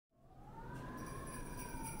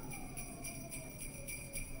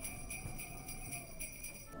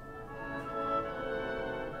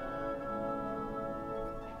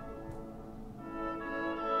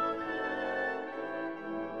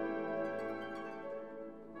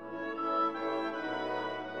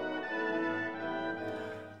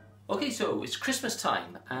Okay, so it's Christmas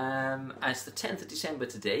time, and it's the 10th of December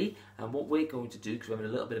today, and what we're going to do, because we're having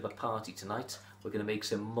a little bit of a party tonight, we're going to make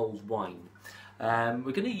some mulled wine.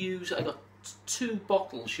 We're going to use, I got 2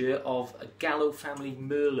 bottles here of a Gallo family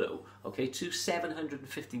Merlot, okay, 2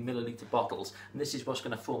 750ml bottles, and this is what's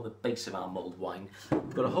going to form the base of our mulled wine.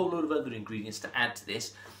 We've got a whole load of other ingredients to add to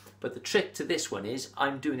this, but the trick to this one is,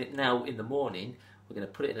 I'm doing it now in the morning, we're going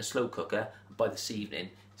to put it in a slow cooker, and by this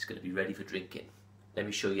evening it's going to be ready for drinking. Let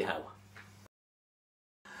me show you how.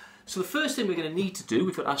 So the first thing we're going to need to do,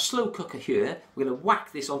 we've got our slow cooker here, we're going to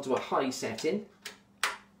whack this onto a high setting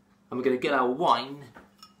and we're going to get our wine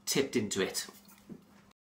tipped into it.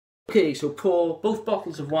 Okay, so pour both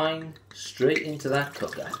bottles of wine straight into that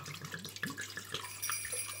cooker.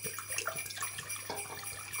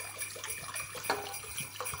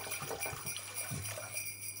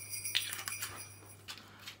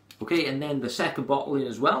 Okay, and then the second bottle in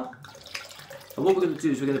as well. And what we're going to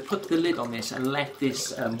do is we're going to put the lid on this and let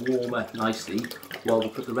this warm up nicely while we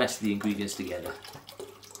put the rest of the ingredients together.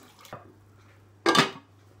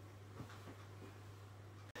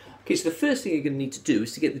 Okay, so the first thing you're going to need to do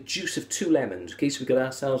is to get the juice of 2 lemons. Okay, so we've got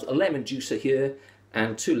ourselves a lemon juicer here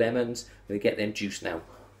and 2 lemons. We're going to get them juiced now.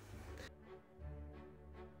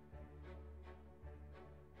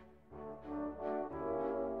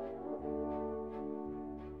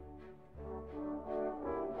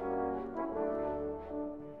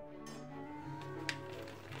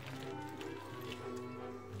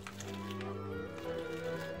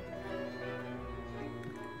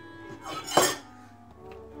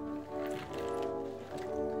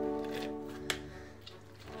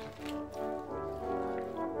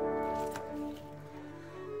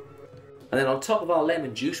 And then on top of our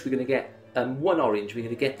lemon juice, we're going to get 1 orange. We're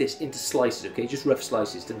going to get this into slices, okay? Just rough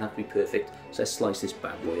slices, doesn't have to be perfect. So let's slice this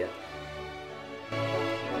bad boy up.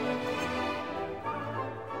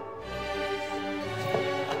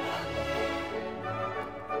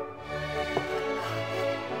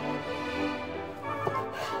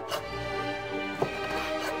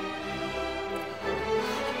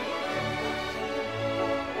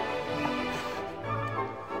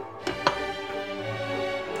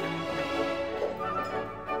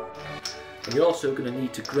 And you're also going to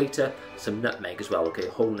need to grate up some nutmeg as well, okay?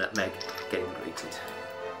 A whole nutmeg getting grated.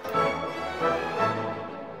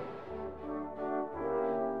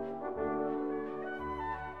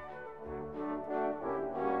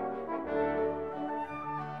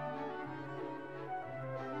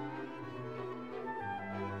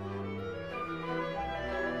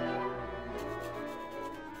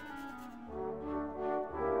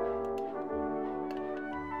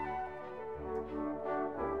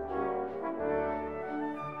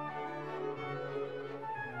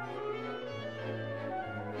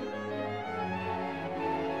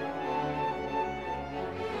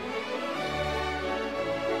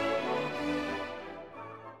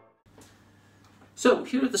 So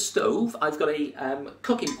here at the stove, I've got a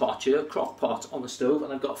cooking pot here, a crock pot on the stove,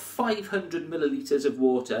 and I've got 500ml of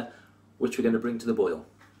water, which we're going to bring to the boil.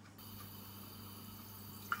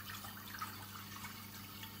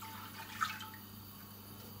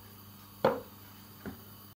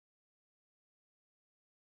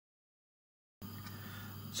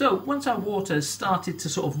 So once our water has started to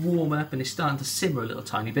sort of warm up and it's starting to simmer a little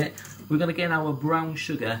tiny bit, we're going to get our brown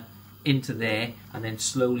sugar into there, and then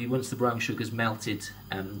slowly, once the brown sugar's melted,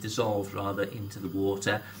 dissolved rather, into the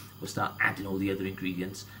water, we'll start adding all the other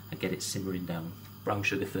ingredients and get it simmering down. Brown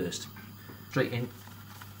sugar first. Straight in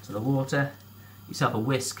to the water, yourself a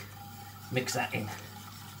whisk, mix that in.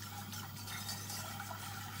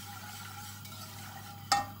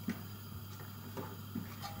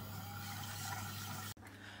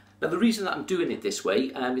 Now the reason that I'm doing it this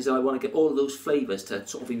way is that I want to get all of those flavours to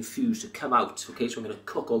sort of infuse, to come out. Okay, so I'm going to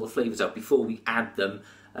cook all the flavours out before we add them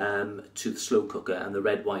to the slow cooker and the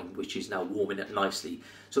red wine, which is now warming up nicely.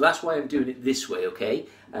 So that's why I'm doing it this way, okay?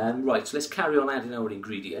 Right, so let's carry on adding our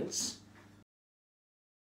ingredients.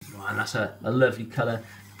 Right, and that's a lovely colour,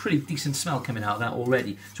 pretty decent smell coming out of that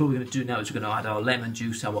already. So what we're going to do now is we're going to add our lemon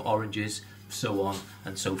juice, our oranges, so on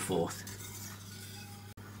and so forth.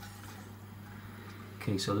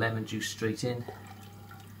 Okay, so lemon juice straight in.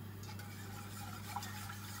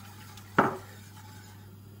 Let's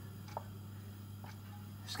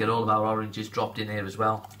get all of our oranges dropped in here as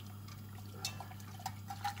well.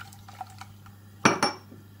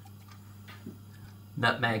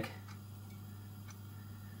 Nutmeg.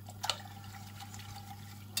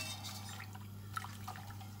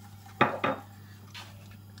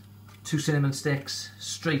 Two cinnamon sticks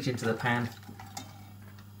straight into the pan.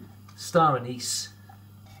 Star anise.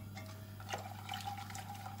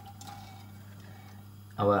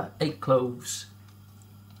 our 8 cloves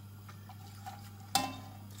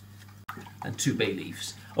and 2 bay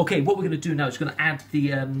leaves. Okay, what we're going to do now is we're going to add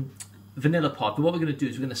the vanilla pod, but what we're going to do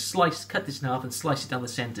is we're going to cut this in half and slice it down the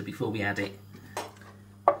centre before we add it.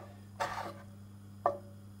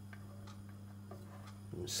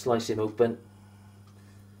 Slice it open.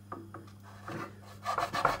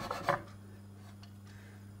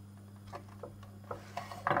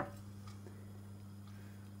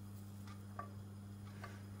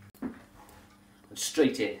 And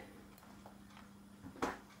straight in.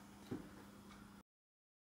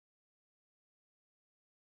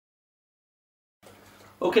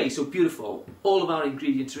 Okay, so beautiful. All of our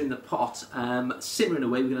ingredients are in the pot, simmering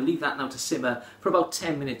away. We're going to leave that now to simmer for about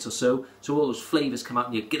 10 minutes or so, so all those flavours come out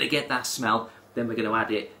and you're going to get that smell. Then we're going to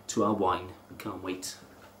add it to our wine. We can't wait.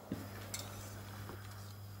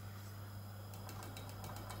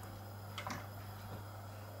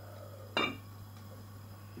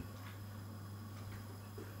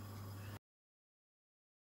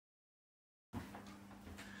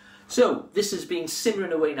 So, this has been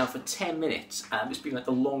simmering away now for 10 minutes. It's been like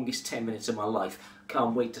the longest 10 minutes of my life.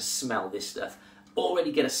 Can't wait to smell this stuff.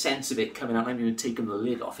 Already get a sense of it coming out. I haven't even taken the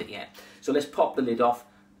lid off it yet. So let's pop the lid off.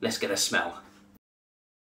 Let's get a smell.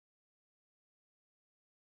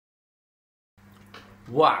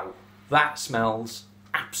 Wow, that smells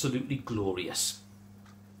absolutely glorious.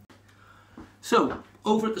 So,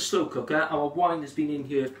 over at the slow cooker, our wine has been in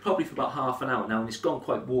here probably for about half an hour now and it's gone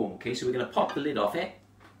quite warm. Okay, so we're going to pop the lid off it.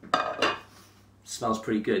 Smells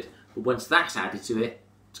pretty good, but once that's added to it,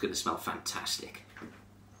 it's going to smell fantastic.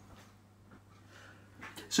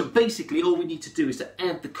 So basically all we need to do is to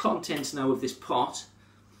add the contents now of this pot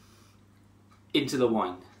into the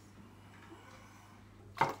wine.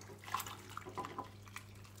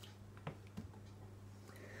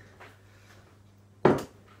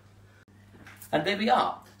 And there we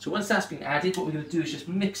are. So once that's been added, what we're going to do is just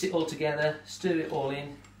mix it all together, stir it all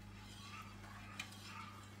in.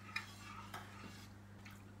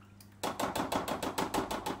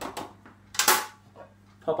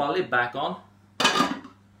 Pop our lid back on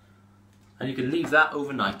and you can leave that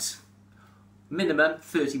overnight. Minimum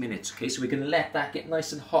 30 minutes, okay? So we're going to let that get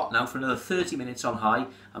nice and hot now for another 30 minutes on high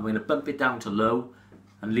and we're going to bump it down to low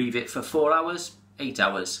and leave it for 4 hours, 8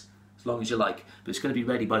 hours, as long as you like. But it's going to be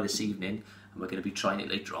ready by this evening and we're going to be trying it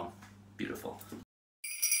later on. Beautiful.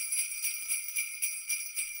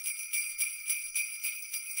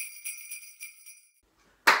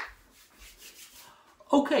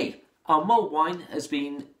 Okay. Our mulled wine has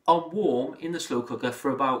been on warm in the slow cooker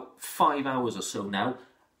for about 5 hours or so now.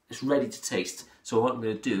 It's ready to taste. So what I'm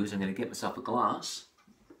going to do is I'm going to get myself a glass.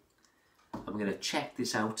 I'm going to check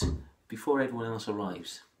this out before everyone else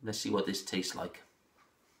arrives. Let's see what this tastes like.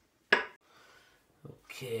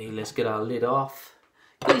 Okay, let's get our lid off.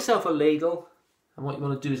 Get yourself a ladle. And what you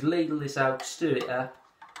want to do is ladle this out, stir it up.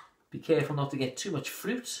 Be careful not to get too much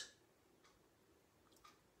fruit.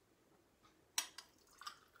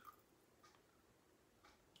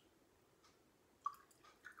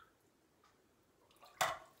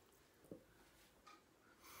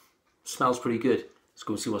 Smells pretty good. Let's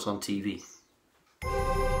go and see what's on TV.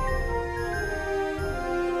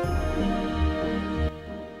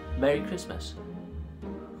 Merry Christmas.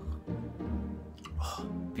 Oh,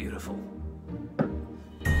 beautiful.